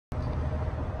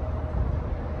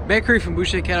Back here from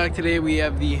Boucher Cadillac today, we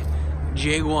have the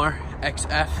Jaguar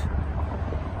XF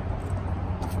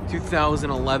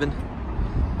 2011.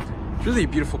 It's really a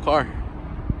beautiful car.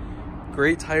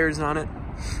 Great tires on it.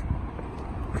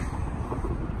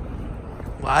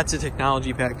 Lots of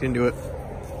technology packed into it.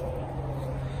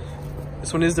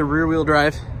 This one is the rear wheel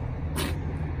drive.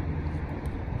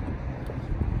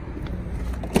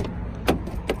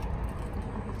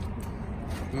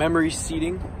 Memory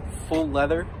seating, full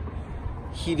leather,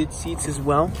 heated seats as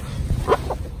well.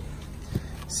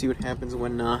 See what happens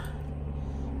when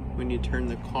you turn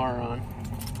the car on.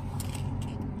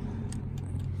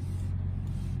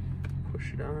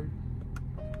 Push it on.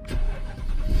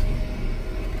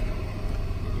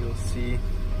 And you'll see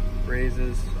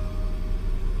raises.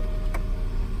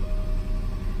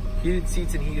 Heated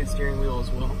seats and heated steering wheel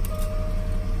as well.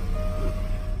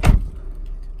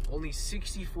 Only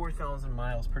 64,000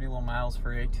 miles, pretty low miles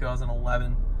for a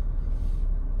 2011.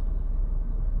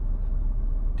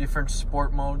 Different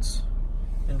sport modes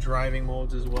and driving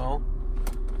modes as well.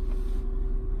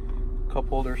 Cup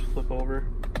holders flip over,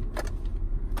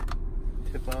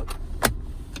 tip up.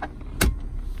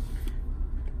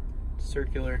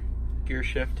 Circular gear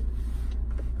shift.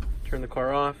 Turn the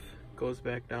car off, goes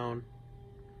back down.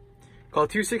 Call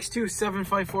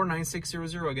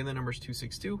 262-754-9600. Again, the number is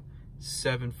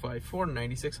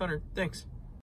 262-754-9600. Thanks.